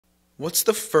What's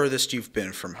the furthest you've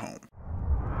been from home?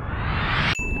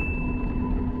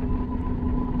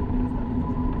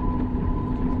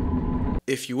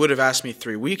 If you would have asked me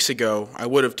 3 weeks ago, I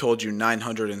would have told you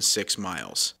 906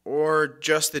 miles, or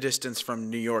just the distance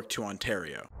from New York to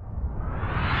Ontario.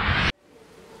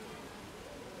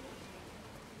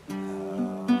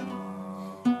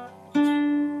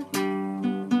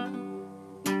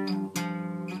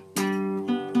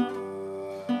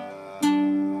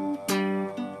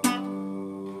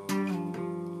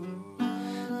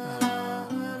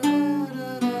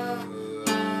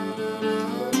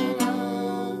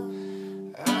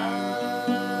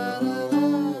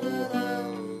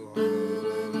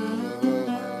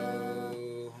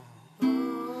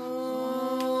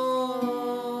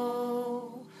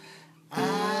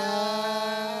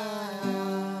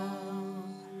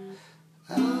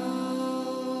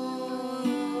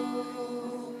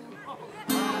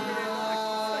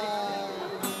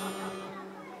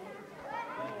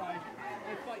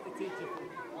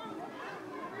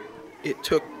 It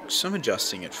took some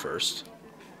adjusting at first.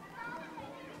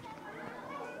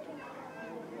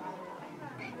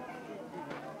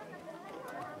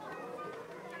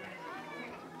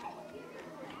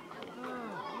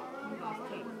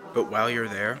 But while you're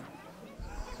there,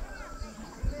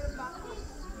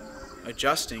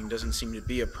 adjusting doesn't seem to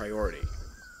be a priority.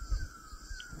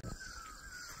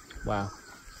 Wow.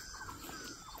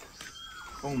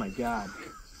 Oh my God.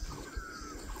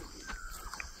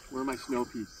 Where are my snow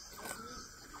peas?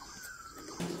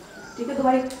 ठीक है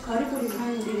दवाई खा रही पूरी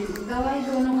दवाई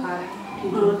दोनों खा रहे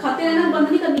खाते हैं ना बंद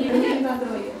नहीं करनी है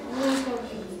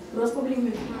रोज पब्लिक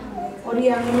में और ये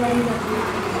आंगनवाड़ी में जाती है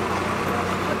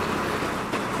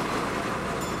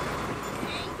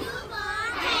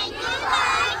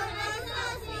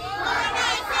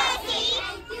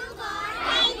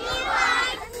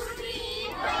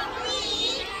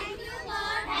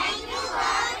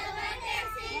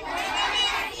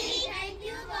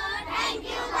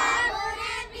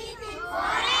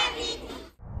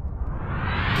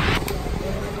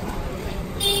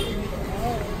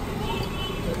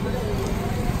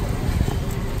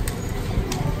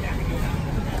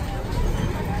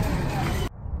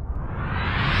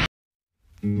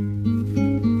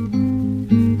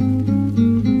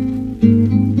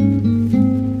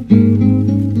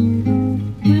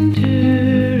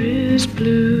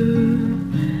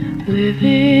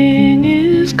Living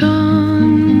is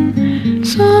gone,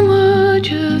 summer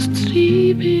just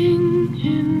sleeping,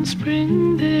 in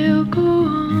spring they'll go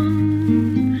on.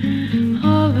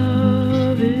 Our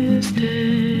love is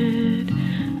dead,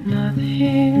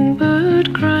 nothing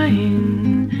but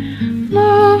crying.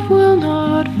 Love will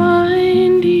not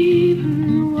find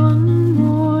even one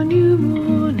more new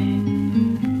morning.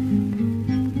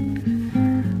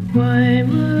 Why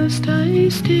must I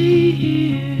stay here?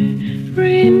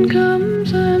 Rain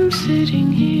comes, I'm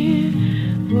sitting here,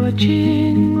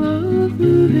 watching love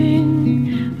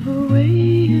moving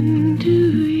away into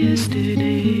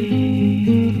yesterday.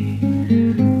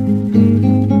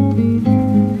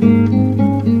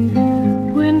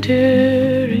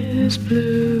 Winter is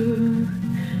blue,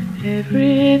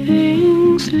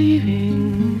 everything's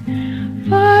leaving,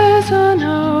 fires are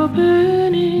now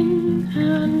burning,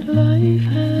 and life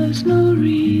has no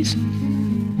reason.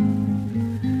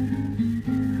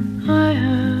 I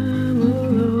am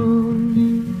alone,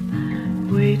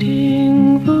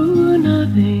 waiting for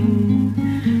nothing.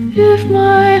 If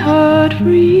my heart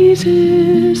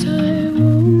freezes, I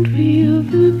won't feel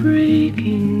the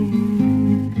breaking.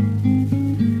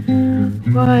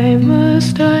 Why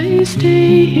must I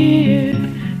stay here?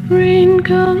 Rain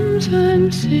comes,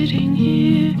 I'm sitting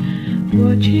here,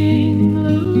 watching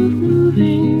love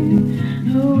moving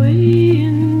away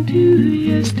into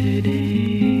yesterday.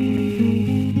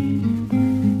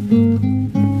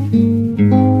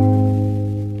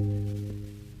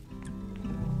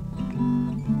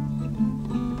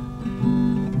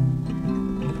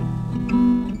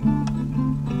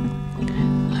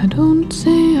 I don't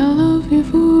say I love you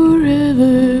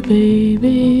forever,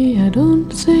 baby. I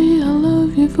don't say I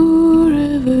love you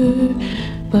forever,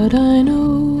 but I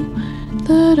know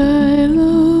that I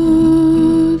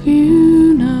love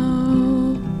you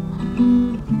now.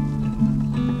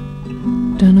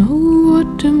 Don't know what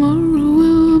tomorrow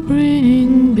will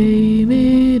bring,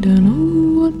 baby. Don't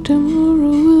know what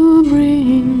tomorrow will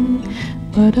bring,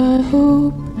 but I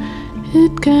hope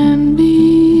it can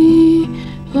be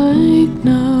like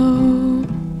now.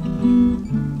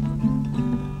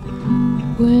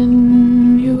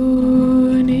 When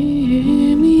you're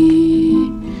near me,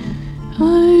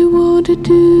 I wanted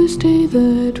to stay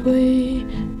that way,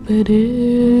 but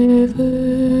if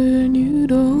you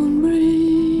don't break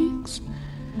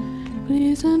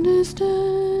please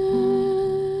understand.